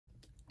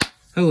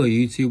Hello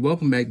YouTube,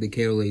 welcome back to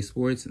KLA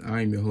Sports.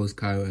 I'm your host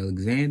Kyle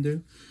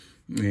Alexander,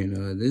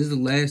 and this is the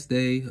last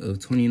day of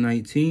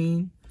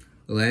 2019,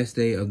 the last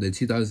day of the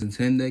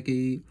 2010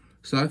 decade.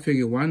 So I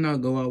figured, why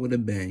not go out with a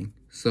bang?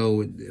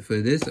 So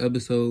for this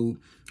episode,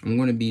 I'm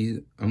gonna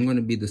be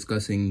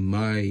discussing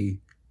my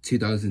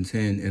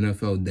 2010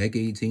 NFL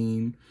decade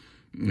team,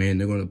 and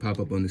they're gonna pop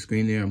up on the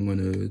screen there. I'm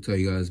gonna tell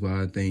you guys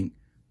why I think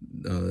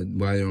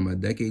why they're on my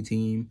decade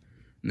team.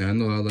 Now I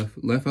know I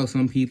left out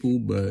some people,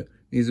 but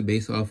these are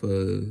based off of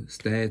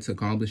stats,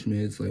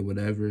 accomplishments, like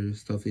whatever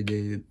stuff they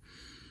did.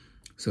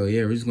 So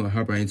yeah, we're just gonna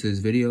hop right into this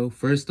video.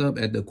 First up,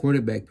 at the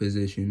quarterback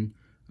position,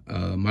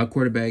 my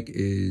quarterback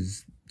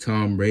is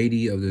Tom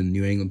Brady of the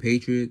New England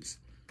Patriots.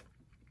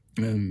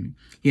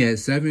 He had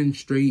seven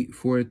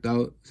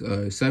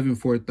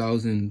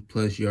 4,000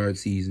 plus yard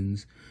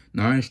seasons,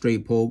 9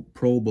 straight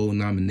Pro Bowl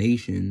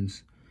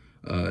nominations.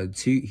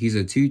 He's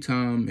a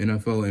two-time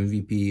NFL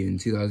MVP in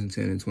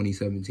 2010 and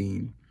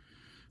 2017.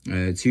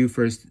 2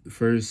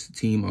 first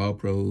team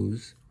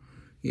All-Pros.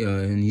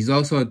 And he's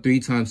also a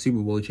 3-time Super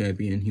Bowl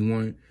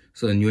champion.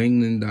 So the New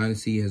England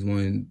Dynasty has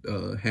won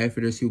half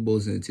of their Super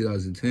Bowls in the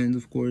 2010s,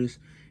 of course.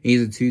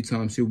 He's a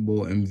 2-time Super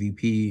Bowl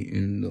MVP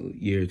in the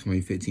year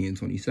 2015 and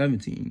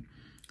 2017.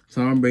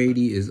 Tom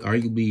Brady is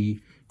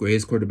arguably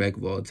greatest quarterback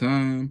of all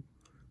time,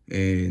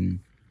 and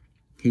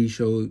he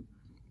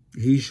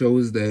mainly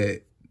shows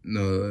that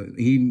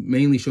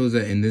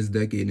in this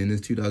decade, in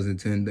this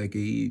 2010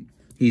 decade,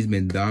 he's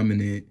been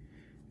dominant,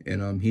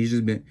 and he's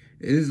been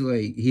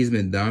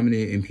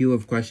dominant. And people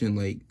have questioned,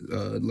 like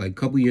a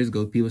couple years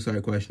ago, people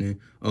started questioning,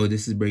 oh,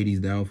 this is Brady's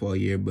downfall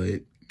year,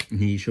 but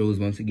he shows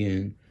once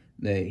again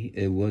that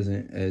it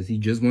wasn't, as he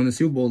just won the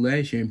Super Bowl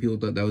last year, and people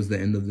thought that was the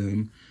end of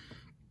them.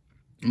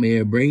 But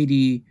yeah,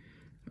 Brady,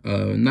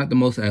 not the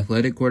most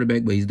athletic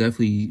quarterback, but he's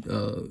definitely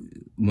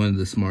one of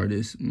the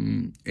smartest.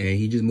 And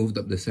he just moved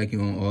up to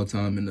second on all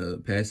time in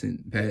the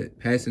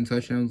passing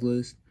touchdowns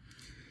list.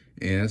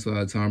 And that's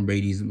why Tom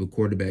Brady's the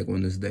quarterback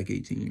on this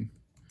decade team.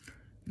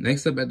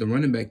 Next up, at the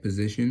running back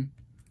position,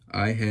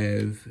 I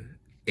have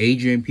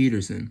Adrian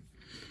Peterson.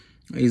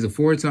 He's a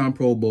 4-time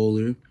Pro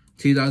Bowler,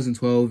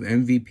 2012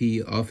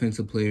 MVP,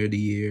 Offensive Player of the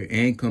Year,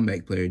 and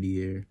Comeback Player of the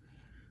Year.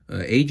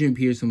 Adrian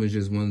Peterson was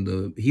just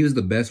he was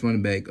the best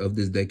running back of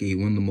this decade,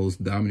 one of the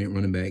most dominant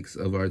running backs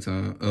of our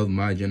time, of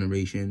my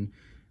generation.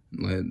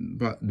 Like,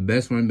 the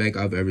best running back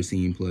I've ever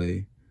seen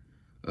play.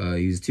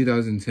 He's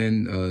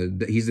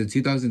 2010. He's a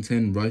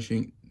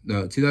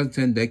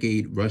 2010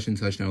 decade rushing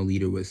touchdown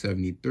leader with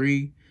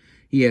 73.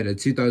 He had a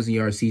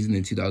 2,000-yard season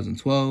in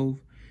 2012,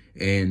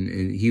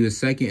 and he was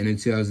second in the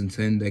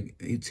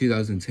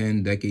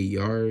 2010 decade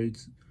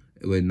yards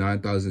with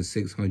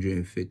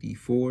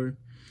 9,654.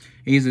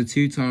 He's a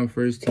 2-time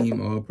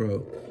first-team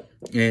All-Pro,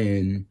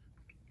 and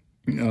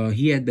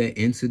he had that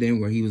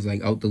incident where he was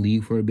like out the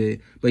league for a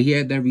bit, but he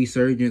had that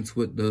resurgence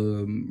with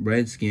the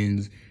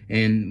Redskins.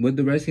 And with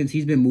the Redskins,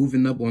 he's been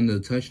moving up on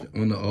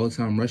the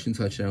all-time rushing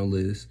touchdown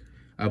list.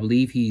 I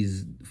believe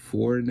he's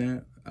 4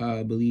 now.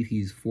 I believe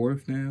he's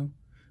 4th now.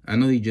 I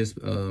know he just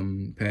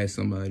passed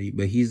somebody,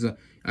 but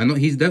I know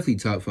he's definitely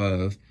top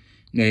 5.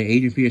 Now,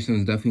 Adrian Peterson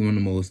is definitely one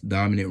of the most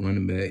dominant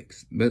running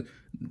backs, but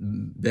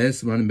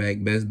most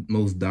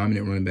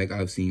dominant running back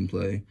I've seen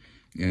play,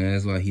 and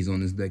that's why he's on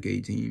this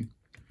decade team.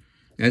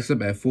 Next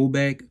up, at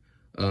fullback,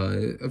 I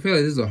feel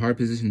like this is a hard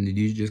position to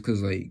do just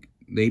because, like,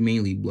 they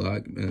mainly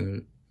block.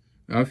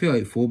 I feel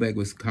like fullback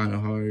was kind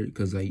of hard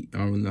because, like, I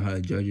don't really know how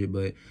to judge it.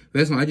 But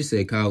best one, I just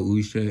say Kyle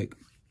Juszczyk.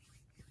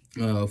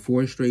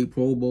 4 straight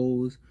Pro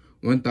Bowls,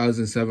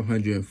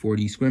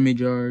 1,740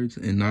 scrimmage yards,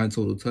 and 9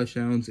 total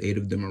touchdowns. 8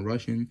 of them are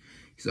rushing.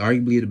 He's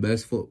arguably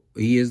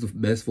he is the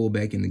best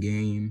fullback in the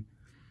game.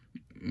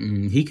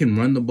 He can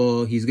run the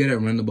ball. He's good at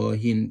running the ball.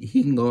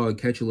 He can go out and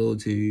catch a little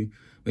too.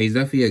 But he's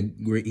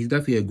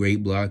definitely a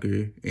great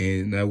blocker,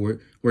 and that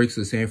works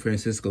the San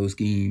Francisco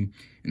scheme,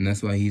 and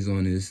that's why he's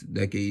on this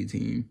decade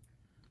team.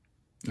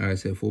 I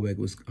said fullback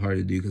was hard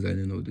to do because I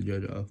didn't know what to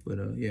judge off, but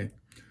yeah.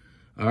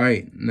 All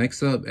right,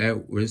 next up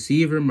at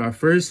receiver, my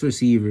first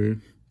receiver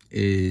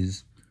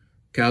is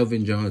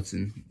Calvin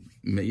Johnson.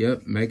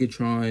 Yep,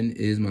 Megatron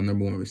is my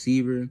 #1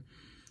 receiver.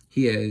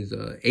 He has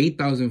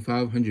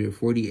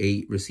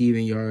 8,548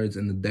 receiving yards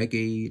in the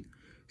decade,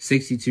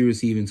 62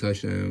 receiving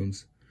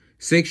touchdowns,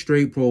 6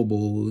 straight Pro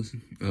Bowls,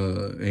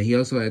 and he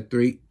also had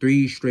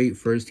three straight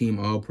first-team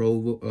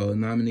All-Pro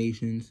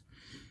nominations.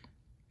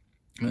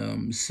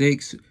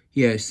 6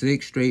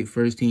 straight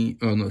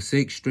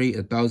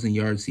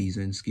 1,000-yard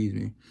seasons, excuse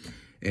me.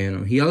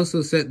 And he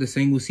also set the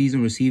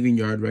single-season receiving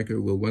yard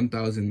record with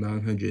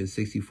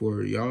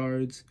 1,964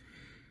 yards.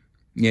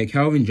 Yeah,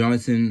 Calvin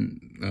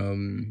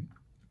Johnson,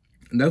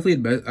 definitely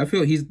the best. I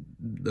feel he's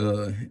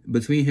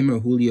between him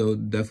and Julio,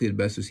 definitely the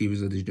best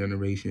receivers of this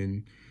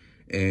generation.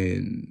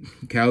 And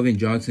Calvin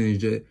Johnson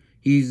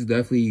he's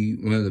definitely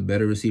one of the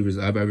better receivers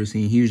I've ever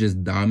seen. He was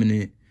just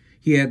dominant.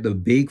 He had the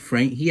big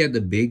frame. He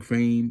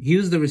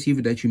was the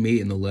receiver that you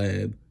made in the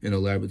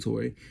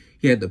laboratory.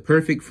 He had the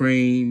perfect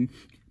frame,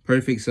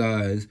 perfect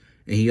size,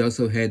 And he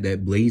also had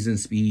that blazing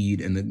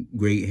speed and the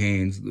great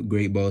hands, the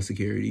great ball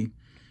security.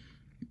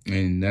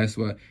 And that's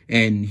why,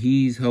 and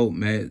he's helped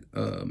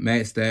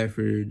Matt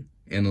Stafford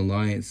and the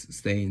Lions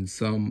staying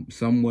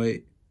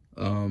somewhat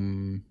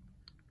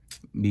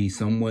be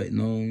somewhat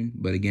known,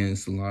 but again,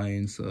 it's the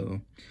Lions. So,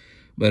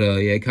 but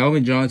yeah,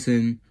 Calvin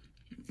Johnson,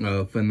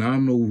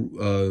 phenomenal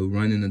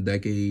run in the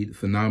decade,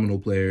 phenomenal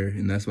player,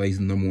 and that's why he's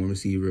the #1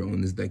 receiver on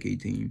this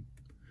decade team.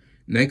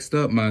 Next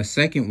up, my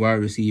second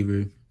wide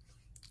receiver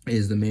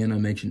is the man I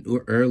mentioned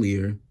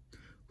earlier,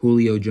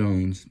 Julio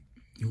Jones.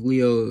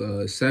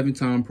 Julio,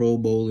 7-time Pro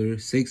Bowler,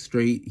 6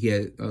 straight. He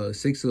had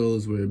 6 of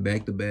those were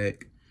back to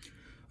back.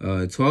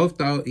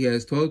 12,000. He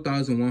has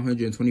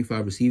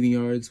 12,125 receiving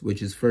yards,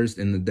 which is first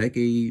in the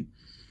decade,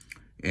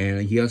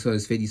 and he also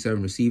has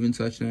 57 receiving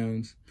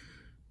touchdowns.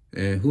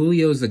 And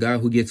Julio is the guy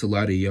who gets a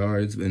lot of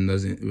yards and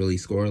doesn't really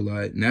score a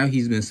lot. Now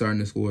he's been starting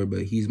to score,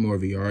 but he's more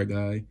of a yard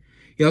guy.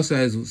 He also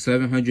has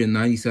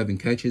 797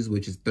 catches,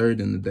 which is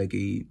third in the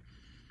decade.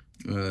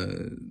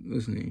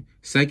 What's his name?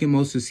 Second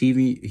most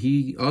receiving.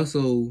 He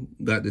also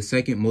got the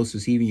second most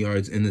receiving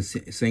yards in the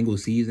single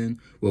season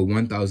with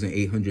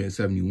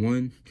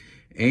 1,871.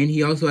 And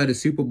he also had a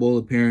Super Bowl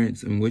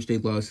appearance in which they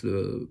lost to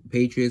the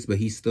Patriots, but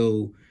he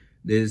still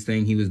did his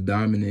thing. He was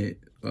dominant,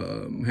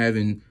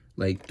 having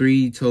like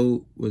 3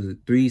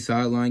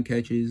 sideline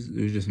catches.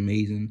 It was just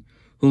amazing.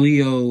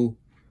 Julio,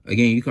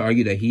 again, you could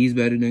argue that he's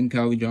better than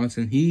Calvin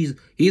Johnson. He's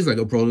like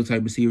a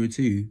prototype receiver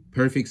too.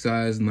 Perfect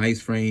size, nice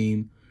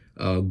frame,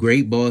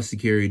 great ball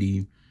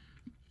security.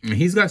 And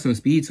he's got some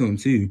speed to him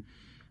too.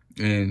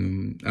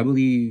 And I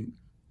believe,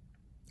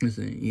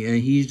 listen, yeah,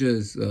 he's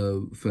just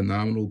a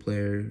phenomenal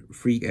player,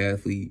 freak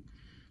athlete.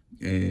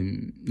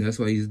 And that's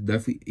why he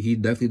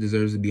definitely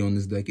deserves to be on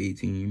this decade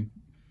team.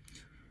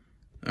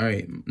 All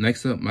right,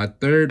 next up, my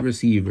third and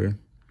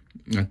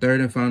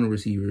final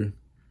receiver.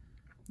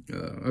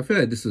 I feel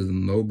like this is a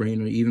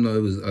no-brainer, even though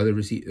it was other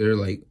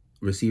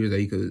receivers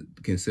that you could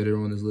consider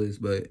on this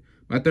list. But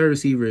my third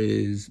receiver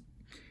is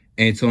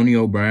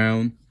Antonio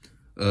Brown.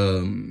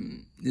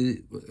 Currently,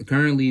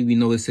 we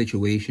know his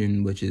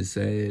situation, which is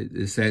sad.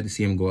 It's sad to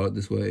see him go out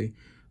this way.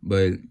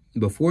 But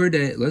before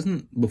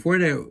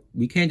that,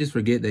 we can't just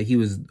forget that he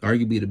was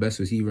arguably the best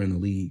receiver in the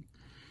league.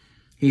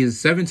 He is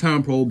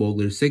 7-time Pro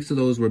Bowler. 6 of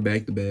those were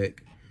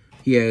back-to-back.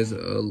 He has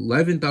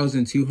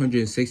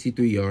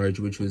 11,263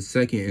 yards, which was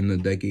second in the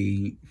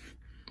decade.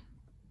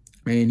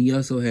 And he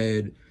also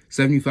had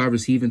 75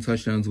 receiving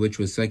touchdowns, which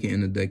was second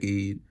in the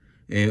decade.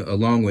 And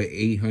along with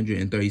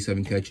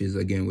 837 catches,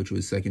 again, which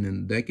was second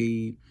in the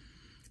decade.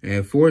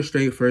 And 4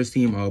 straight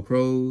first-team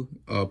All-Pro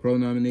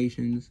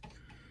nominations.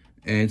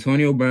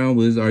 Antonio Brown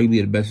was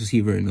arguably the best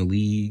receiver in the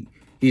league.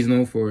 He's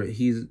known for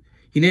he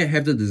didn't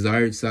have the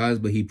desired size,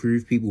 but he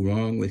proved people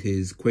wrong with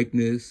his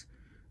quickness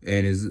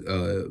and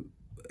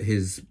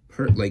his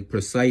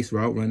precise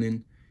route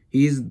running.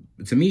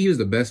 To me, he was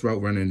the best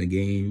route runner in the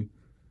game.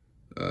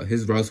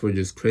 His routes were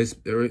just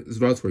crisp. His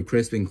routes were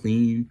crisp and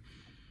clean.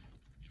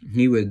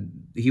 He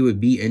would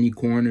beat any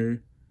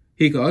corner.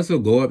 He could also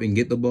go up and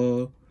get the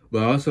ball,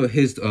 but also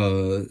his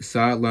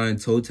sideline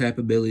toe tap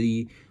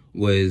ability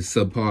was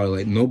subpar.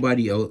 Like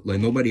nobody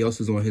else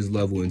was on his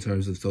level in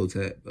terms of toe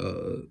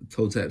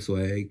tap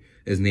swag,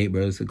 as Nate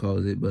Burleson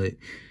calls it. But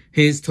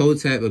his toe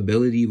tap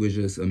ability was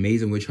just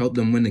amazing, which helped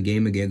them win the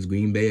game against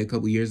Green Bay a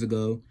couple years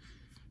ago.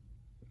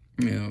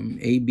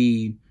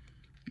 AB,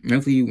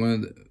 definitely one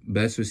of the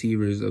best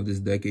receivers of this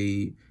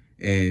decade,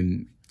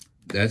 and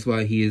that's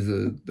why he is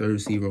a third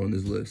receiver on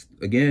this list.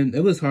 Again,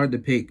 it was hard to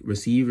pick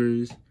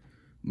receivers,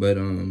 but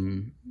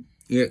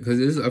yeah,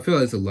 because I feel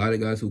like it's a lot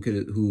of guys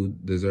who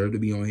deserve to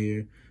be on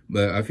here,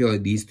 but I feel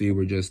like these 3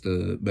 were just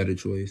a better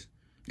choice.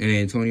 And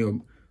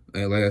Antonio,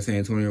 like I said,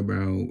 Antonio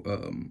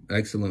Brown,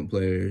 excellent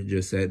player.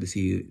 Just sad to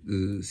see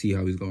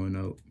how he's going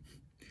out.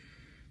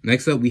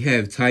 Next up, we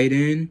have tight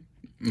end,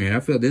 and I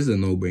feel this is a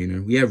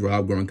no-brainer. We have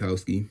Rob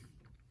Gronkowski.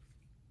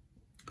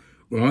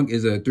 Gronk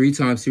is a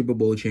 3-time Super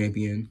Bowl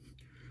champion,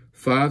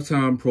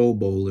 5-time Pro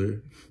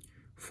Bowler,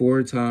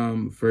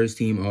 4-time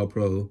first-team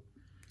All-Pro.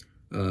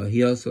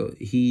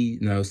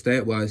 Now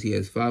stat-wise, he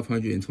has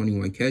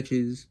 521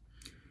 catches,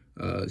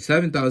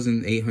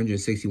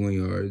 7,861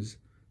 yards.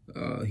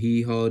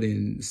 He hauled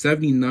in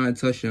 79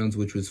 touchdowns,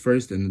 which was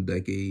first in the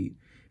decade,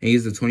 and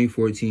he's the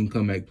 2014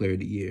 Comeback Player of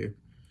the Year.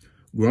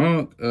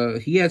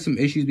 Gronk, he had some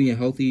issues being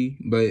healthy,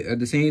 but at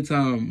the same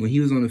time, when he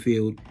was on the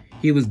field,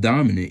 he was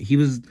dominant. He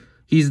was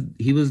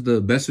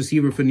the best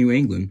receiver for New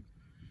England.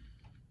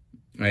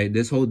 Right,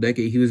 this whole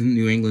decade, he was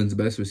New England's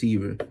best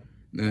receiver.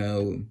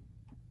 Now,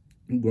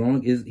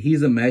 Gronk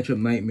he's a matchup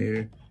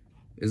nightmare.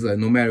 It's like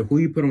no matter who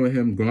you put on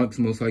him, Gronk's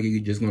most likely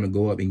just going to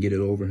go up and get it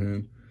over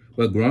him.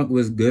 But Gronk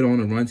was good on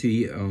the run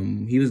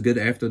too. He was good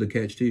after the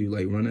catch too,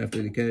 like run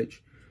after the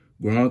catch.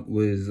 Gronk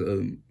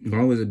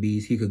was a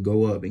beast. He could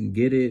go up and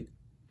get it.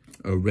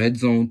 A red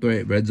zone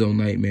threat, red zone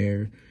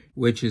nightmare,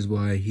 which is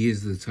why he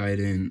is the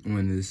tight end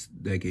on this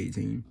decade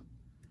team.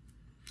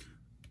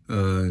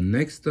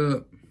 Next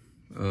up,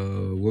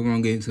 we're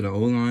going to get into the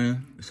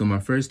O-line. So my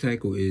first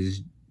tackle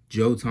is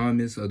Joe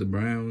Thomas of the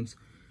Browns.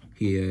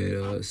 He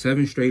had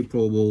 7 straight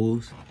Pro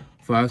Bowls,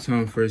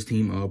 5-time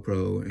first-team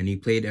All-Pro, and he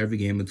played every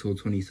game until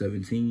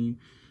 2017,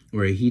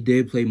 where he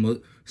did play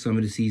some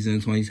of the season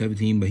in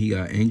 2017, but he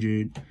got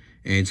injured.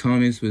 And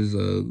Thomas was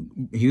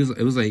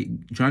it was like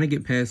trying to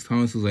get past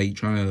Thomas was like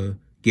trying to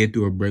get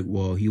through a brick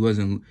wall. He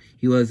wasn't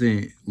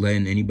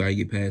letting anybody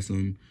get past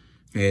him.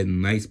 Had a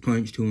nice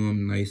punch to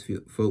him, nice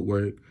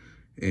footwork,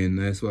 and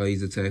that's why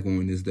he's a tackle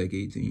on this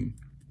decade team.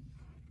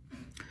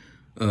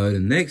 The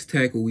next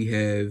tackle we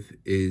have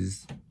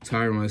is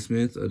Tyron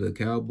Smith of the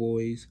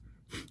Cowboys.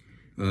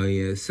 He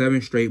has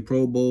 7 straight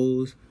Pro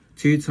Bowls,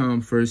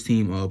 2-time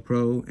first-team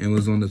All-Pro, and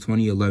was on the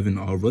 2011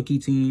 All-Rookie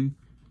team.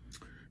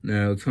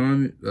 Now,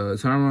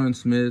 Tyron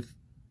Smith,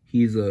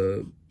 he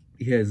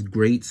has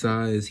great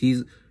size.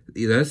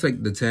 That's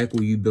like the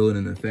tackle you build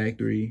in a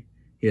factory.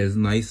 He has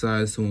nice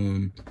size to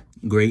him,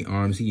 great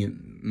arms.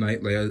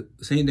 Same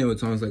thing with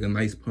Thomas, like a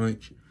nice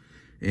punch.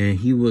 And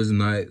he was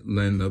not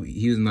letting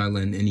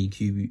any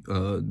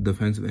QB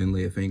defensive end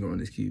lay a finger on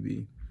his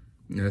QB.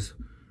 That's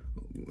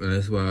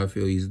why I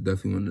feel he's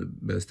definitely one of the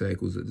best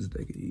tackles of this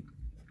decade.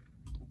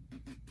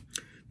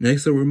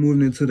 Next up, we're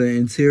moving into the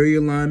interior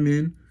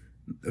linemen.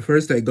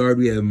 First at guard,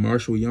 we have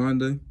Marshall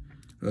Yanda.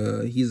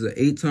 He's an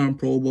 8-time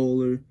Pro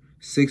Bowler.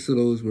 6 of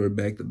those were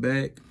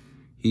back-to-back.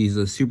 He's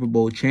a Super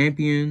Bowl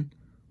champion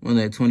on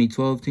that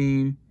 2012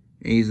 team.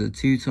 And he's a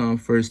 2-time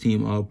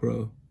first-team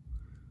All-Pro.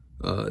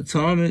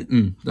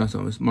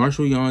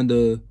 Marshall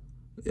Yanda,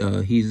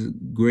 he's a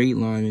great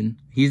lineman.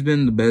 He's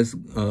been the best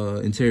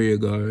interior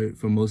guard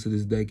for most of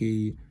this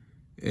decade,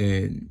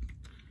 and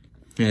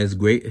has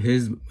great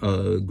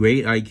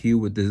IQ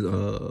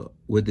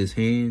with his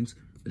hands.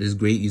 His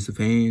great use of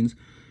hands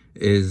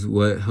is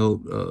what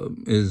helped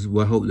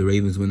the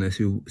Ravens win that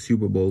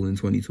Super Bowl in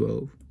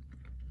 2012.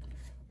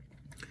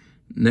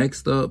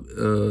 Next up,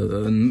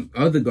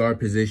 other guard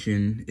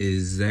position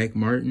is Zach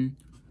Martin.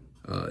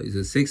 He's a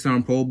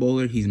 6-time Pro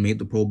Bowler. He's made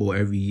the Pro Bowl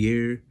every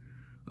year.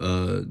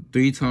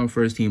 3-time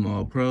first-team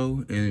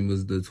All-Pro, and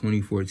was on the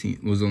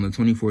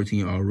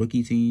 2014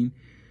 All-Rookie team.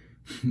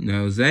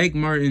 Now, Zach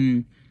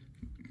Martin,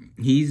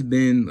 he's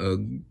been a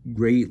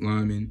great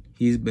lineman.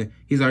 He's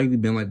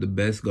arguably been like the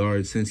best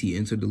guard since he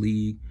entered the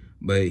league.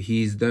 But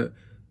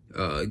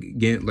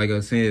again, like I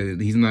was saying,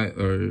 getting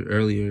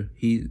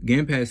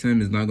past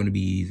him is not going to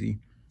be easy.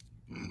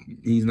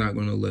 He's not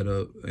going to let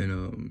up,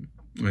 and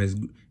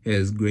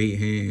has great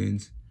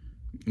hands.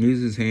 He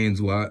uses his hands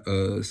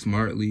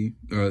smart,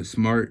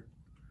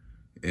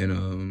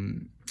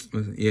 and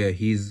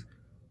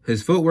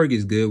his footwork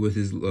is good with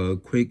his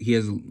quick. He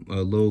has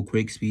a low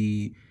quick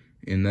speed,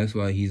 and that's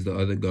why he's the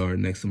other guard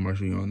next to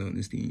Marshall Yanda on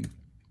this team.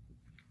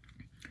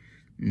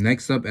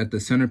 Next up at the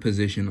center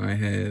position, I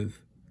have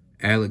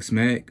Alex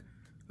Mack,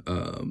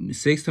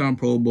 6-time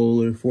Pro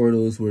Bowler. 4 of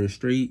those were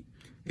straight,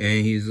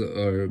 and he's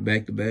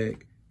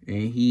back-to-back.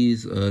 And he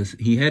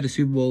had a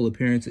Super Bowl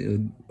appearance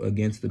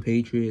against the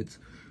Patriots,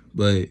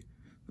 but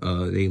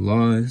they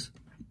lost.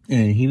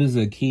 And he was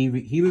a key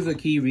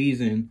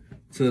reason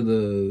to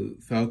the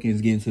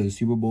Falcons getting to the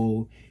Super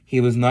Bowl.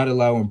 He was not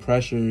allowing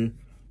pressure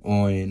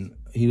on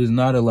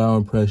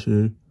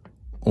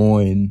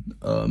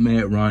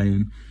Matt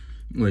Ryan,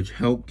 which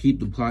helped keep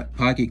the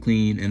pocket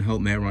clean and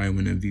helped Matt Ryan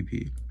win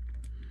MVP.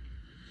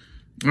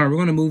 All right, we're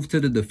going to move to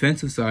the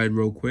defensive side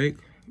real quick.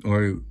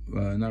 Or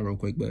not real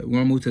quick, but we're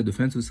going to move to the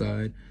defensive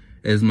side.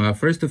 As my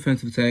first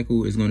defensive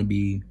tackle is going to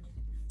be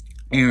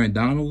Aaron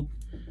Donald.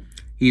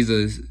 He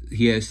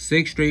has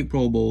 6 straight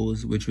Pro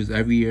Bowls, which was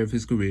every year of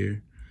his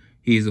career.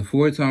 He's a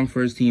 4-time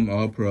first-team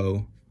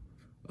All-Pro.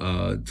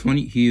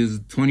 He is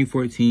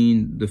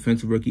 2014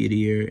 Defensive Rookie of the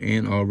Year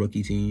and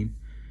All-Rookie team.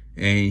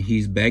 And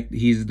he's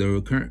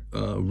the current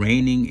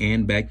reigning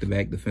and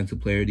back-to-back Defensive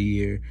Player of the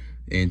Year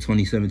in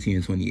 2017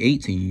 and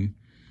 2018.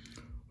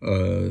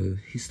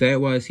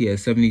 Stat-wise, he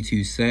has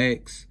 72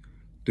 sacks,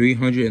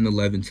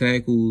 311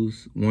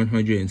 tackles,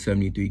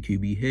 173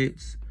 QB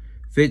hits,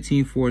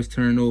 15 forced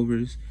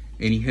turnovers,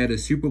 and he had a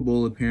Super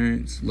Bowl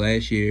appearance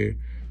last year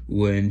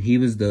when he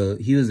was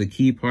a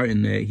key part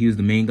in that. He was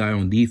the main guy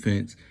on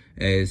defense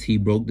as he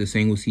broke the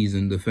single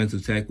season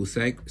defensive tackle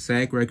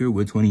sack record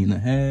with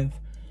 20.5,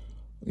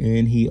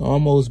 and he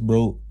almost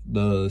broke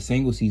the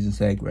single season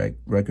sack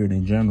record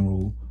in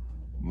general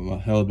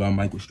held by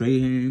Michael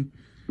Strahan.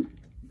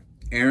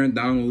 Aaron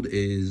Donald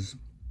is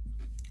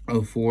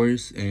a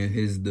force, and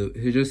his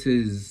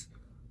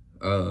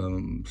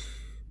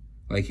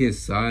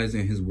size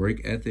and his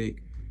work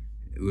ethic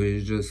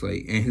was just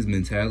like, and his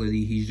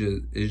mentality,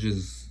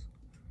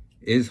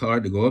 it's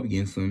hard to go up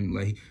against him.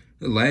 Like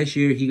last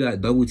year, he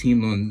got double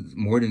teamed on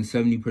more than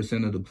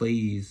 70% of the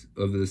plays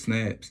of the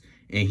snaps,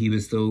 and he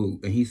still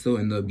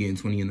ended up getting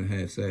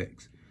 20.5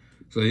 sacks.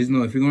 So if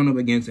you're going up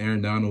against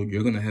Aaron Donald,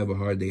 you're gonna have a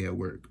hard day at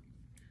work.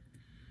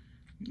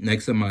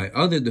 Next up, my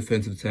other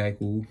defensive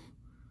tackle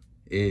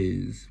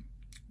is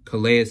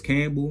Calais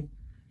Campbell.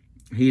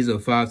 He's a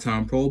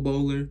 5-time Pro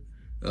Bowler,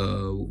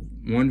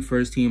 1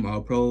 first-team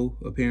All-Pro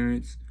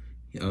appearance.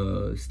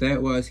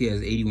 Stat-wise, he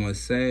has 81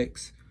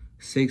 sacks,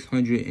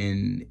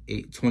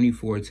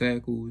 624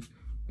 tackles,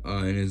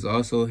 and has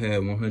also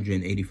had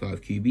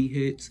 185 QB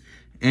hits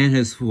and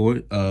has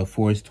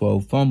forced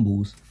 12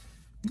 fumbles.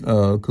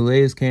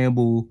 Calais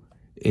Campbell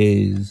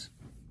he's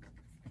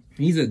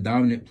a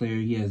dominant player.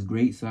 He has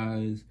great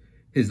size.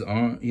 He has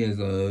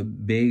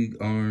big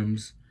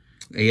arms.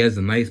 He has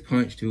a nice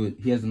punch to it.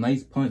 He has a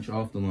nice punch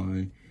off the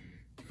line,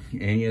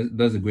 and he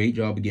does a great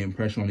job of getting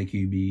pressure on the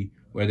QB,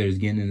 whether it's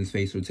getting in his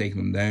face or taking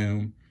him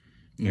down.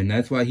 And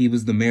that's why he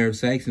was the mayor of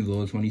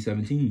Saxonville in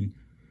 2017.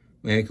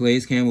 Calais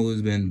Campbell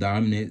has been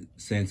dominant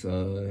since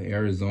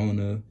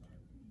Arizona,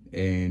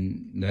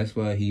 and that's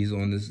why he's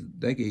on this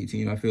decade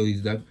team. I feel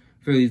he's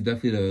definitely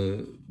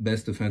the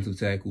best defensive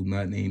tackle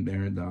not named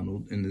Aaron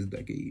Donald in this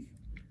decade.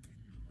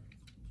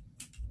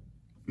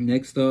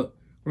 Next up,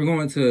 we're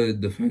going to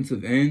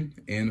defensive end,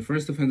 and the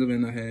first defensive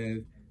end I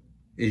have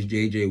is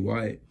J.J.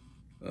 Watt.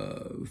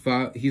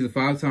 He's a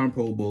 5-time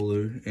Pro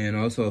Bowler and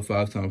also a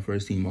 5-time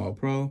first-team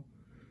All-Pro.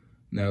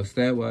 Now,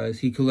 stat-wise,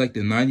 he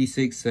collected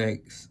 96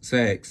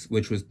 sacks,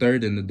 which was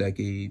third in the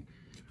decade.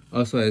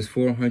 Also has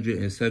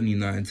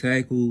 479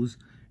 tackles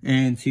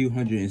and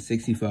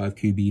 265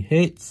 QB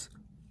hits.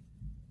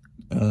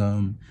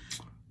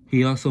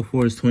 He also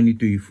forced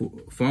 23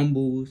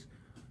 fumbles.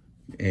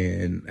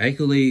 And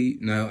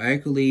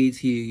accolades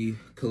he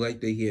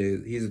collected.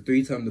 He's a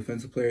 3-time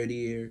Defensive Player of the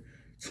Year,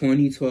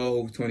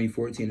 2012,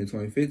 2014, and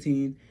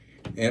 2015.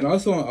 And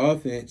also on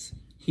offense,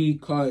 he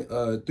caught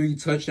 3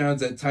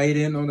 touchdowns at tight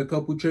end on a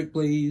couple trick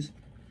plays.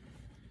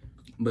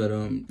 But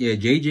yeah,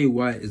 J.J.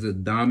 Watt is a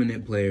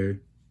dominant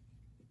player.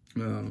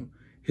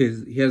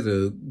 He has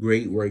a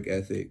great work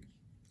ethic.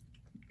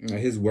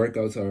 His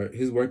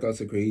workouts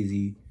are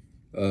crazy.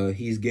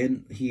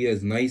 He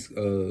has nice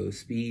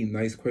speed,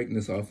 nice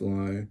quickness off the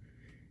line.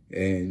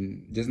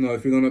 And just know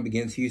if you're going up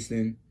against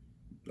Houston,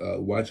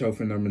 watch out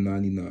for number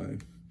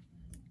 99.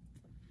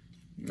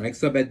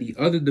 Next up, at the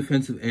other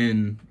defensive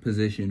end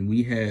position,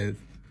 we have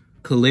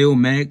Khalil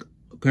Mack,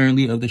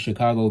 currently of the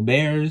Chicago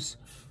Bears.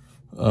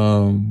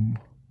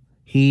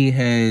 He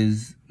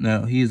is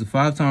a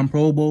 5-time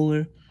Pro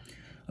Bowler,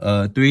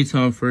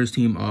 3-time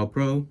first-team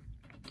All-Pro,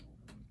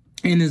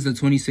 and is the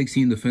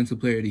 2016 Defensive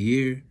Player of the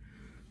Year.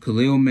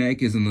 Khalil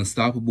Mack is an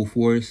unstoppable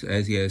force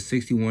as he has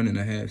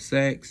 61.5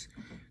 sacks,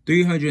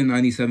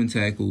 397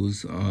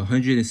 tackles,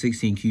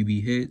 116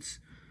 QB hits,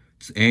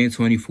 and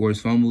 24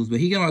 fumbles. But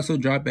he can also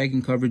drop back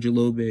in coverage a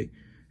little bit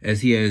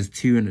as he has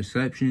 2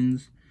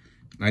 interceptions.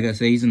 Like I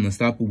said, he's an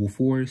unstoppable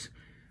force.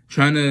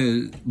 Trying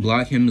to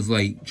block him is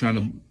like trying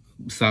to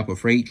stop a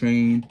freight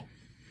train.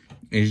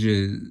 It's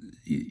just,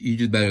 you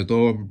just better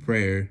throw up a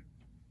prayer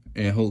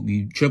and hope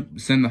you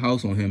send the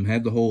house on him.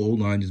 Have the whole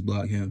O-line just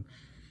block him.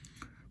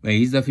 Like,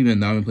 he's definitely been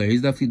a dominant player.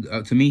 He's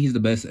definitely, to me, he's the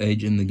best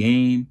edge in the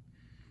game.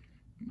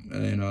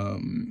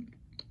 And,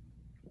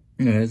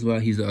 yeah, that's why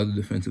he's the other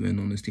defensive end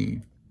on this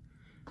team.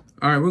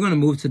 All right, we're going to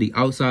move to the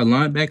outside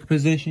linebacker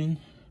position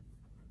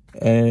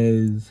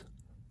as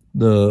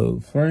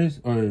the first,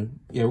 we're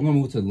going to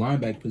move to the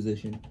linebacker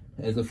position.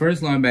 As the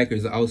first linebacker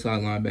is the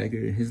outside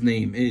linebacker. His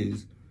name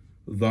is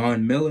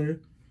Von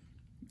Miller,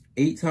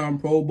 8-time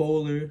Pro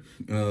Bowler,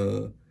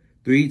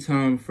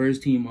 3-time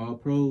first-team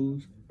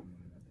All-Pros.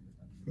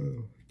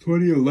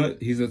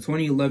 He's a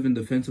 2011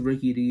 Defensive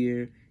Rookie of the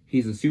Year.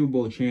 He's a Super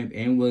Bowl champ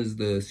and was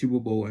the Super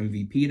Bowl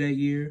MVP that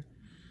year.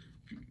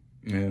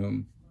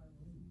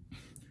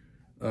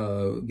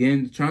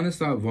 Again, trying to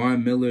stop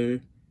Von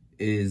Miller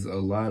is a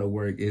lot of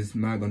work. It's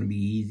not going to be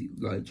easy.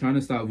 Like, trying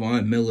to stop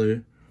Von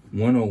Miller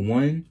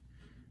 101,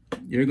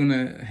 you're going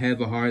to have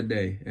a hard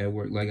day at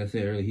work. Like I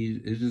said earlier,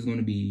 it's going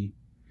to be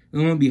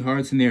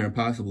hard to near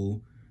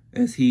impossible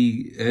as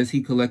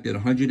he collected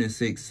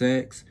 106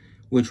 sacks,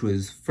 which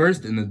was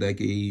first in the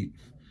decade,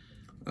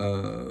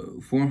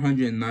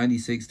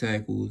 496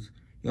 tackles.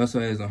 He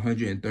also has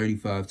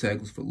 135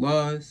 tackles for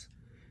loss.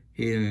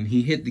 And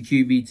he hit the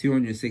QB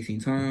 216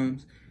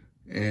 times,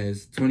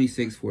 as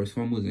 26 forced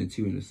fumbles and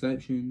 2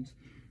 interceptions.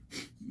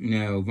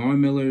 Now,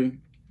 Von Miller,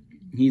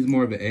 he's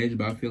more of an edge,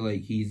 but I feel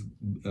like he's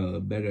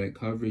better at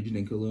coverage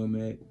than Khalil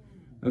Mack.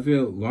 I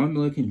feel Von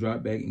Miller can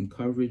drop back in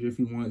coverage if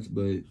he wants,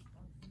 but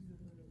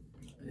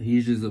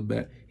he's a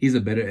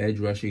better edge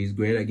rusher. He's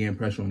great at getting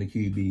pressure on the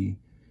QB,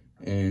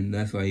 and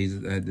that's why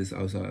he's at this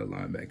outside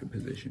linebacker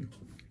position.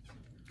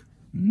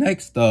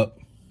 Next up,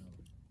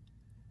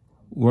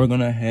 we're going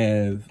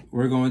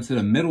to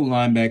the middle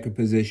linebacker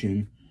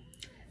position,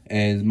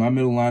 as my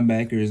middle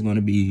linebacker is going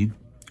to be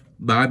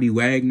Bobby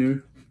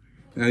Wagner.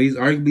 Now, he's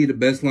arguably the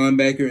best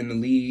linebacker in the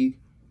league.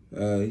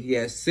 He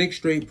has 6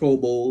 straight Pro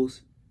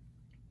Bowls.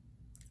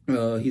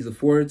 He's a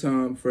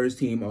 4-time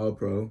first-team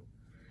All-Pro.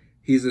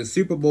 He's a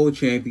Super Bowl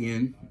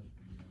champion.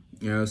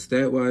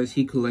 Stat-wise,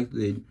 he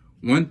collected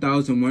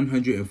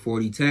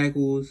 1,140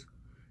 tackles,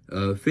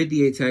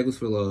 58 tackles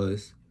for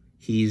loss.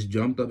 He's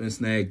jumped up and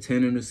snagged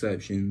 10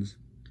 interceptions,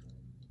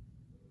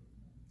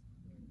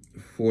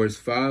 forced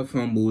 5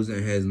 fumbles,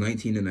 and has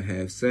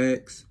 19.5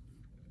 sacks.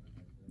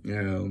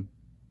 Now,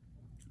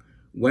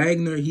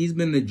 Wagner, he's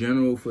been the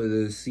general for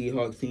the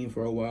Seahawks team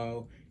for a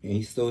while, and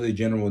he's still the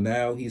general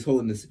now. He's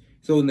holding that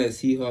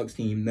Seahawks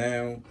team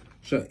now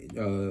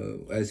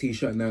as he's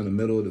shutting down the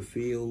middle of the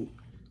field.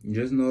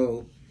 Just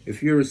know,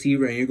 if you're a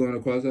receiver and you're going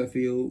across that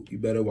field, you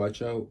better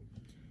watch out.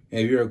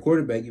 And if you're a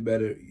quarterback, you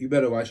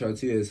better watch out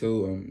too, as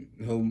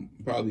he'll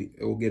probably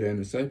get an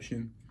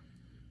interception.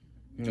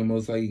 He'll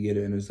most likely get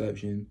an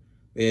interception.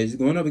 Yeah, just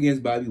going up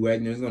against Bobby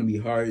Wagner is going to be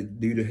hard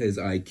due to his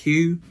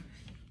IQ.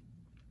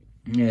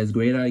 He has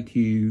great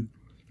IQ,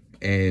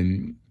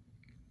 and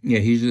yeah,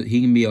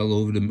 he can be all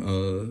over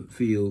the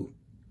field.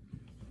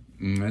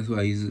 And that's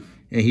why he's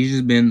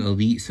just been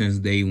elite since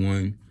day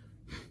one.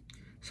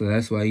 So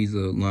that's why he's a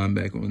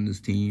linebacker on this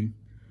team.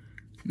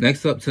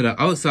 Next up, to the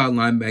outside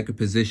linebacker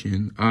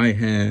position, I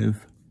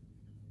have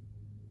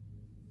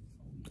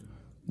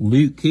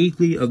Luke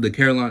Kuechly of the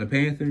Carolina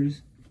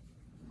Panthers.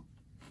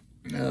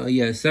 He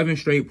has 7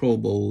 straight Pro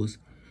Bowls.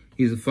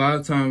 He's a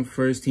 5-time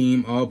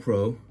first-team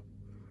All-Pro.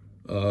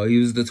 He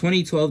was the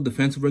 2012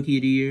 Defensive Rookie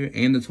of the Year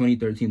and the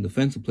 2013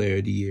 Defensive Player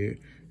of the Year.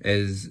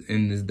 As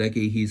in this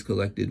decade, he's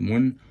collected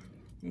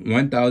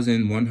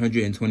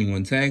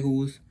 1,121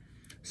 tackles,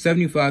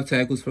 75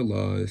 tackles for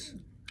loss,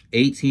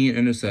 18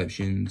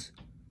 interceptions,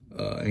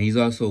 and he's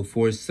also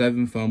forced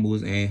 7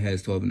 fumbles and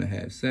has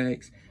 12.5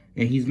 sacks.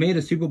 And he's made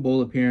a Super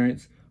Bowl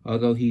appearance,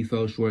 although he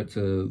fell short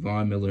to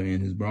Von Miller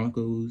and his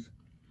Broncos.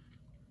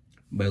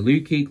 But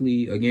Luke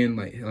Kuechly, again,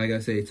 like I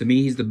said, to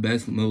me, he's the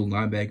best middle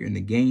linebacker in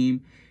the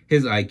game.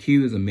 His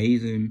IQ is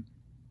amazing.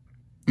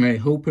 Right,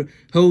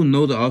 he'll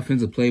know the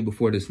offensive play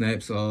before the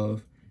snap's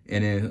off,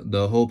 and then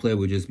the whole play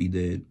will just be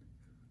dead.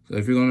 So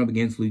if you're going up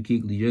against Luke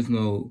Kuechly, just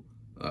know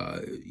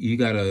you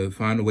gotta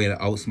find a way to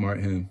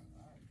outsmart him.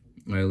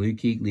 Right, Luke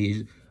Kuechly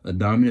is a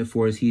dominant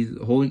force. He's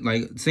holding,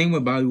 like, same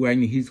with Bobby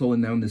Wagner, he's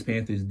holding down this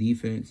Panthers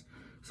defense.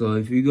 So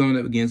if you're going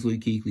up against Luke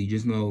Kuechly,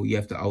 just know you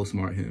have to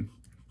outsmart him.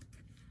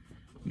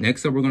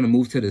 Next up, we're going to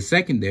move to the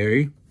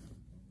secondary.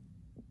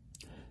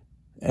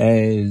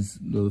 As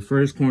the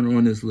first corner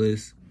on this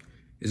list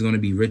is going to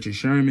be Richard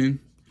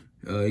Sherman.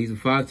 He's a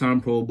 5-time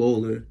Pro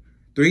Bowler,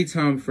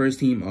 3-time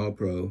first-team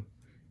All-Pro,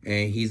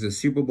 and he's a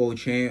Super Bowl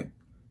champ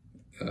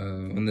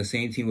on the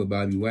same team with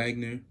Bobby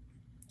Wagner.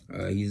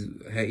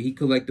 He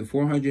collected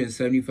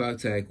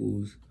 475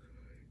 tackles.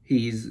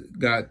 He's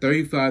got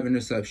 35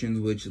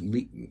 interceptions, which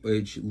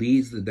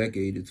leads the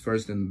decade. It's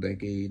first in the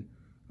decade.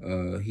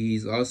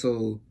 He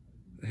also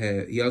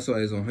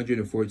has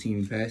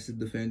 114 passes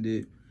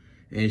defended.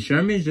 And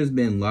Sherman's just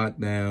been locked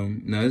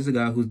down. Now, this is a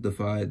guy who's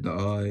defied the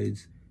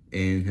odds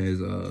and has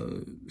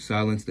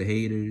silenced the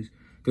haters.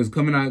 Because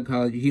coming out of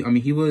college,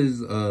 he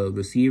was a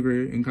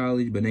receiver in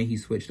college, but then he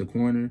switched to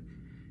corner.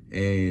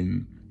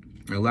 And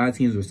a lot of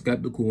teams were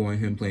skeptical on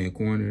him playing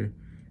corner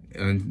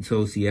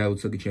until Seattle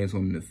took a chance on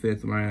him in the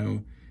 5th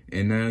round.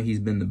 And now he's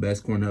been the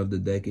best corner of the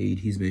decade.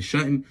 He's been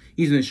shutting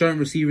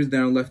receivers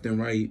down left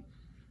and right.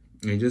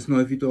 And just know,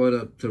 if you throw it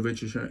up to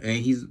Richard Sherman, and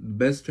he's the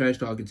best trash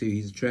talker too.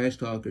 He's a trash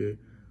talker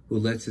who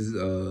lets his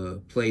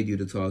play do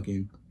the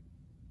talking.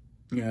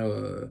 You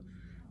know,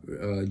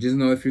 just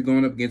know, if you're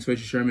going up against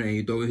Richard Sherman and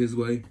you throw it his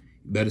way, you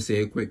better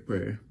say a quick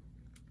prayer.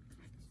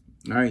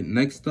 All right,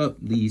 next up,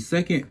 the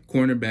second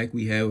cornerback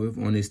we have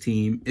on this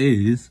team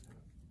is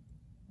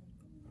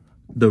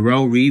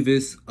Darrelle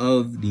Revis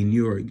of the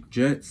New York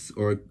Jets,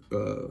 or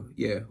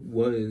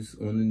was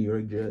on the New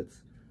York Jets.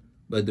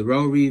 But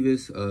Darrelle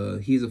Revis,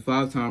 he's a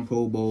 5-time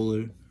Pro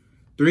Bowler,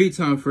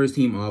 3-time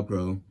first-team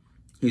All-Pro.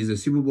 He's a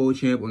Super Bowl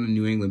champ on the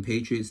New England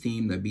Patriots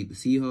team that beat the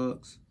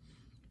Seahawks.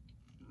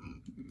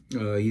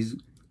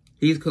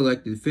 He's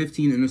collected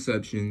 15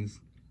 interceptions,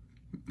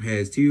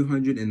 has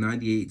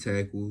 298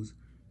 tackles,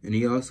 and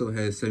he also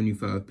has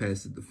 75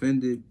 passes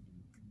defended.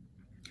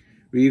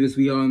 Revis,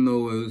 we all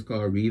know it was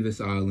called Revis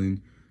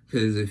Island,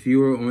 because if you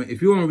were on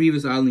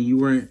Revis Island, you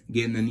weren't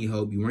getting any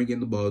help. You weren't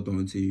getting the ball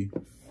thrown to you.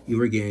 You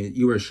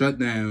were shut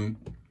down.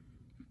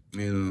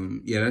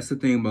 And yeah, that's the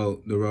thing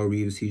about Darrelle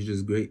Revis. He's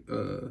just great.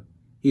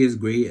 He is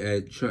great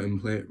at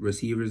shutting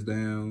receivers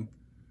down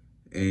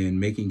and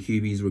making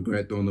QBs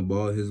regret throwing the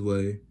ball his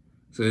way.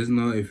 So there's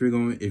no, if you're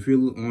on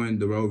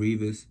Darrelle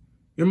Revis,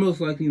 you're most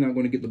likely not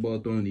going to get the ball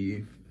thrown to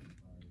you.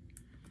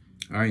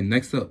 All right,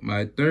 next up,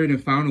 my third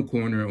and final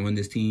corner on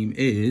this team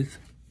is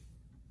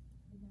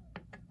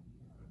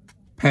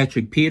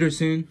Patrick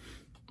Peterson.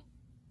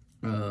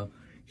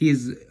 He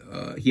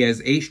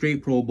has 8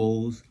 straight Pro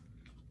Bowls,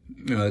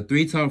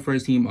 3-time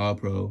first-team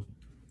All-Pro.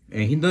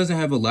 And he doesn't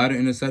have a lot of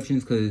interceptions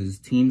because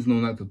teams know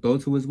not to throw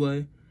to his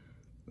way.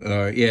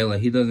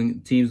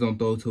 Teams don't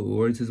throw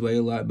towards his way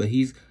a lot. But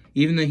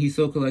even though he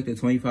still collected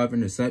 25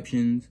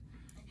 interceptions,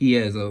 he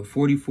has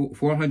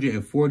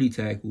 440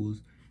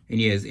 tackles, and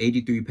he has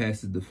 83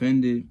 passes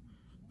defended.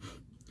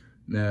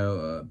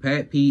 Now,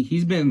 Pat Pete,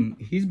 he's been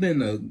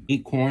a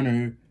elite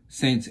corner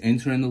since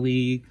entering the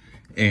league.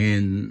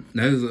 And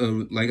that is,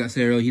 like I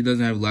said earlier, he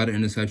doesn't have a lot of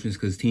interceptions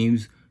because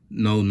teams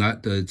know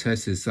not to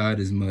test his side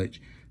as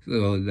much.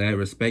 So that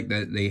respect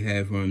that they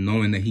have for him,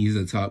 knowing that he's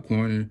a top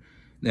corner,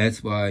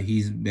 that's why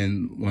he's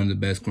been one of the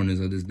best corners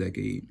of this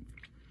decade.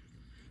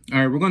 All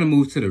right, we're going to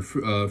move to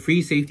the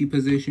free safety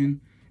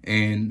position.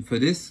 And for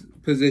this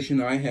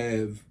position, I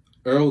have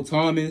Earl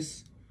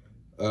Thomas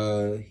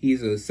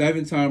He's a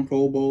 7-time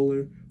Pro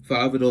Bowler.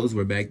 5 of those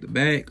were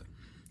back-to-back.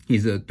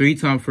 He's a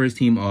 3-time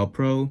first-team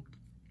All-Pro.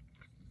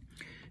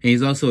 And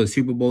he's also a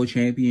Super Bowl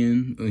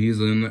champion. He was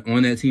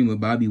on that team with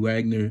Bobby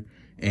Wagner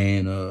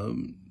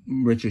and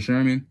Richard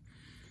Sherman.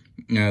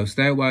 Now,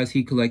 stat-wise,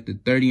 he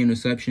collected 30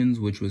 interceptions,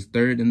 which was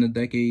 3rd in the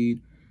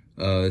decade,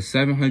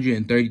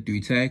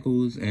 733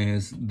 tackles, and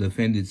has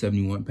defended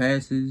 71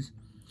 passes.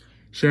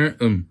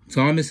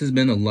 Thomas has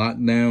been a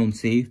lockdown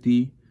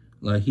safety.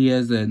 Like,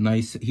 he's a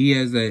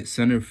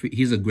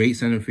great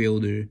center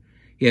fielder.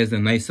 He has a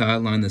nice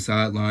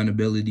sideline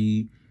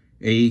ability.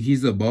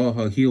 He's a ball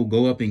hawk. He'll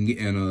go up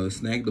and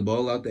snag the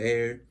ball out the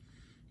air.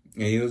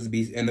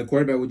 And the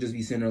quarterback would just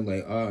be sitting there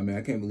like, oh man,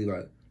 I can't believe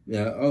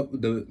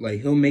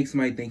he'll make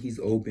somebody think he's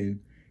open,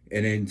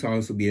 and then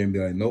Thomas will be there and be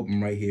like, nope,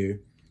 I'm right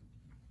here.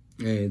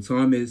 And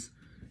Thomas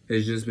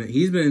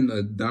he's been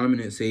a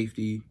dominant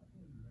safety,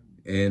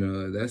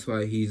 and that's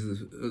why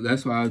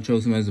I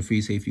chose him as a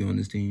free safety on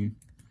this team.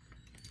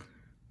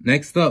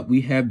 Next up,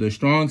 we have the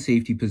strong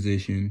safety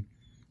position,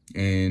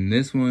 and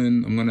this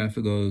one I'm gonna have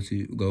to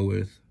go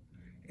with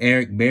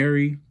Eric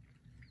Berry.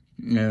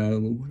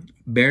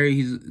 Berry,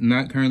 he's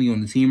not currently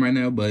on the team right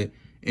now, but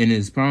in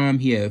his prime,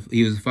 he was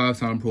a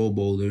 5-time Pro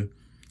Bowler,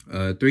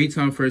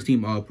 3-time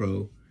first-team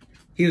All-Pro.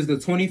 He was the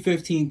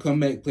 2015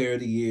 Comeback Player of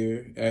the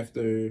Year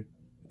after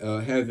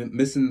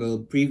missing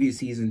the previous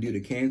season due to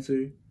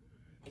cancer.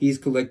 He's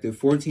collected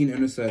 14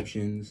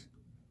 interceptions,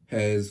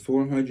 has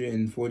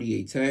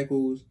 448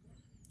 tackles,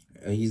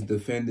 he's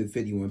defended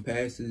 51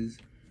 passes.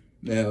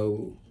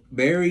 Now,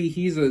 Barry,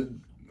 he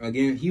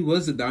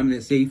was a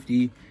dominant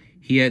safety.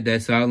 He had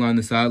that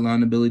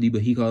sideline ability,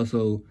 but he could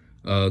also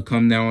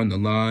come down on the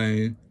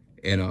line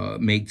and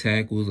make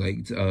tackles,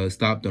 like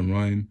stop the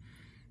run.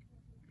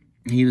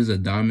 He was a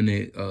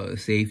dominant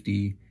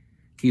safety.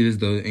 He was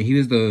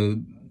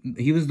the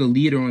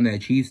leader on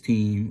that Chiefs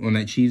team, on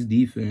that Chiefs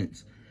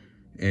defense,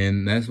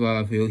 and that's why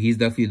I feel he's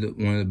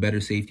definitely one of the better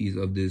safeties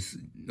of this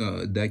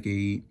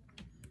decade.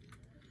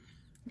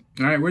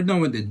 All right, we're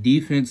done with the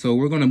defense, so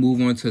we're gonna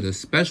move on to the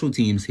special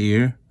teams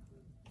here.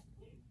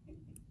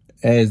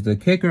 As the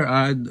kicker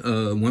I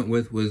went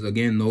with was,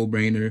 again,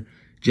 no-brainer,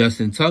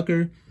 Justin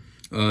Tucker.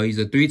 He's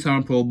a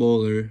 3-time Pro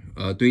Bowler,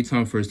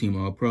 3-time first-team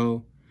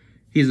All-Pro.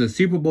 He's a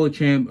Super Bowl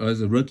champ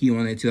as a rookie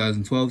on that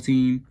 2012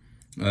 team.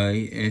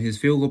 And his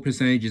field goal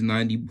percentage is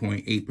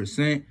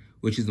 90.8%,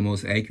 which is the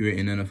most accurate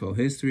in NFL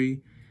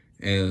history.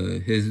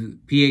 His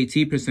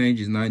PAT percentage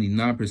is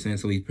 99%,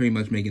 so he's pretty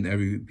much making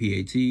every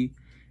PAT.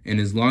 And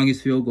his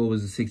longest field goal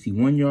was a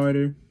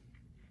 61-yarder.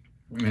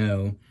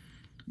 Now,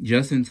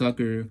 Justin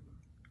Tucker,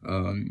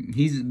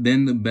 he's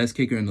been the best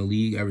kicker in the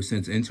league ever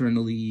since entering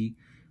the league.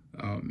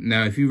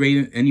 Now, if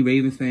any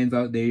Ravens fans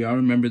out there, y'all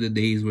remember the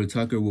days where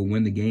Tucker will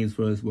win the games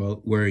for us,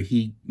 where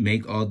he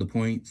make all the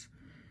points.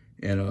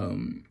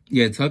 And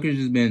yeah, Tucker's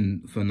just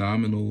been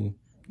phenomenal,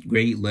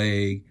 great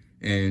leg,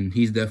 and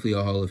he's definitely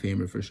a Hall of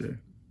Famer for sure.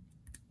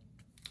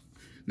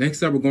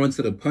 Next up, we're going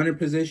to the punter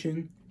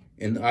position,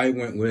 and I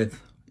went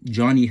with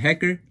Johnny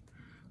Hekker.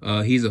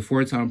 He's a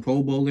 4-time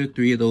Pro Bowler.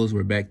 3 of those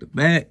were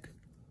back-to-back.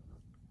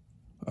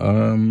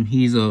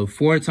 He's a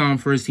 4-time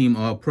first-team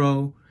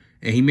All-Pro,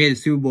 and he made a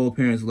Super Bowl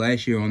appearance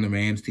last year on the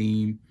Rams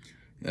team.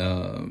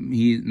 Now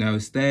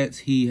his stats,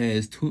 he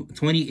has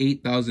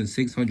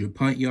 28,600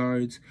 punt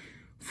yards.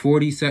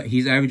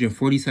 He's averaging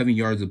 47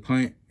 yards a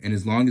punt, and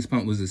his longest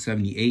punt was a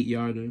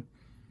 78-yarder.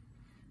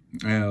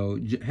 Now,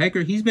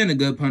 Hekker, he's been a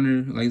good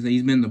punter. Like I said,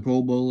 he's been in the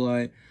Pro Bowl a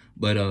lot.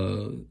 But,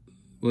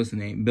 what's the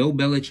name? Bill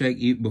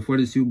Belichick, before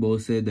the Super Bowl,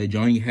 said that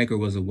Johnny Hekker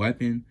was a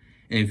weapon.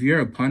 And if you're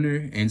a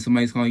punter and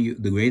somebody's calling you,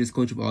 the greatest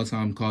coach of all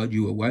time called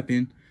you a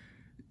weapon,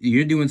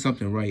 you're doing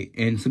something right.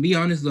 And to be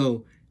honest,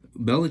 though,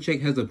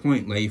 Belichick has a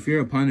point. Like, if you're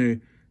a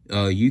punter,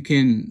 you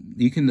can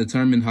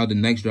determine how the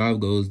next drive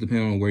goes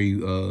depending on where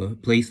you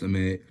place them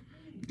at.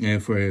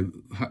 And for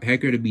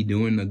Hekker to be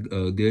doing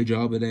a good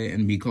job of that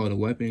and be called a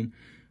weapon,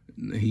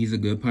 he's a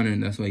good punter,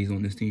 and that's why he's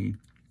on this team.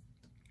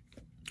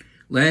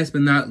 Last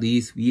but not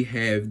least, we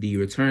have the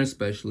return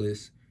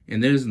specialist.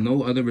 And there's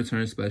no other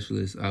return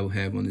specialist I would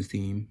have on this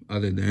team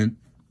other than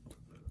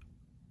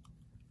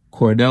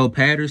Cordell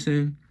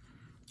Patterson.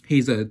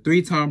 He's a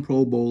 3-time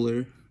Pro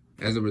Bowler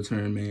as a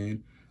return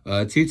man.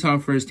 2-time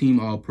first-team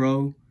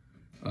All-Pro.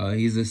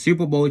 He's a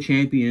Super Bowl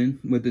champion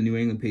with the New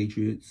England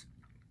Patriots.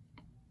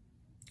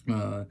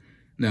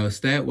 Now,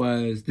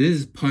 stat-wise, this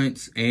is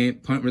punt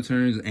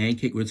returns and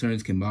kick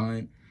returns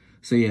combined.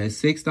 So, he has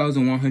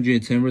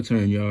 6,110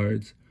 return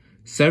yards,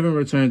 7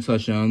 return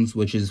touchdowns,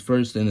 which is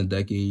first in a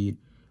decade.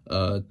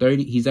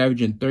 He's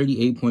averaging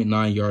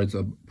 38.9 yards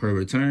per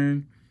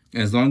return.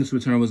 And his longest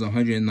return was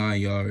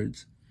 109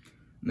 yards.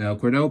 Now,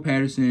 Cordell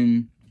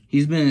Patterson,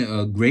 he's been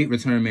a great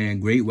return man,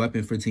 great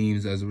weapon for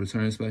teams as a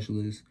return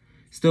specialist.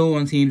 Still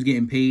on teams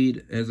getting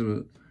paid as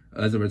a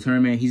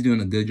return man. He's doing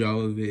a good job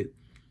of it.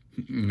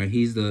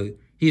 He's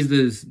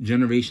this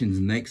generation's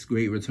next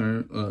great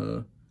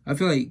return. I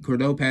feel like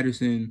Cordell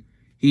Patterson,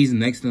 he's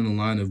next in the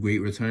line of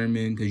great return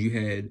men, because you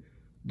had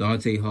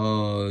Dante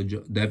Hall,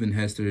 Devin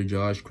Hester,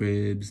 Josh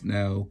Cribbs,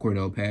 now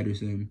Cordell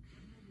Patterson.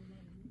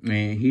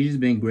 And he's just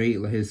been great.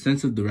 Like, his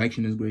sense of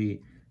direction is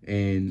great.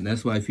 And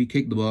that's why if you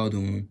kick the ball to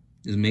him,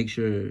 just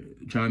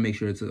try and make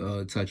sure it's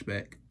a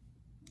touchback.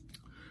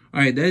 All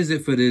right, that is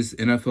it for this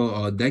NFL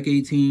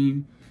All-Decade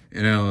team.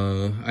 And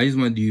I just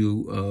want to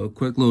do a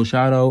quick little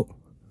shout-out.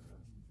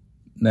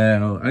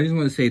 Now, I just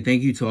want to say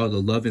thank you to all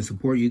the love and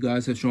support you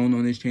guys have shown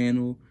on this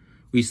channel.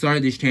 We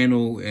started this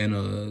channel in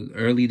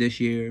early this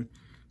year,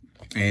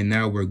 and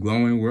now we're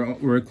growing.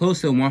 We're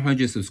close to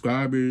 100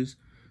 subscribers.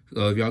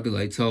 So if y'all could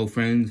like tell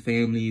friends,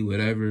 family,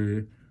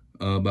 whatever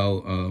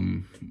about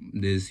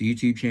this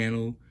YouTube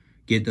channel,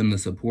 get them the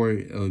support,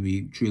 it would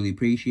be truly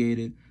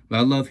appreciated. But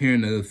I love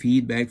hearing the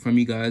feedback from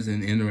you guys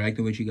and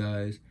interacting with you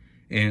guys.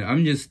 And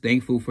I'm just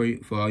thankful for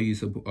all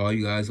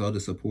you guys, all the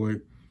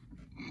support.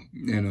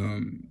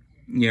 And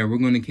yeah, we're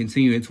going to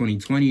continue in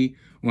 2020.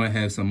 I want to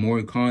have some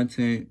more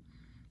content.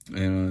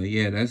 And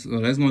yeah, that's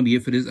going to be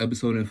it for this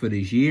episode and for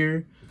this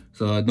year.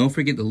 So don't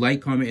forget to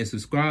like, comment, and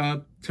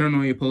subscribe. Turn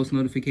on your post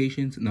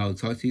notifications. And I'll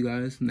talk to you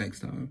guys next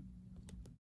time.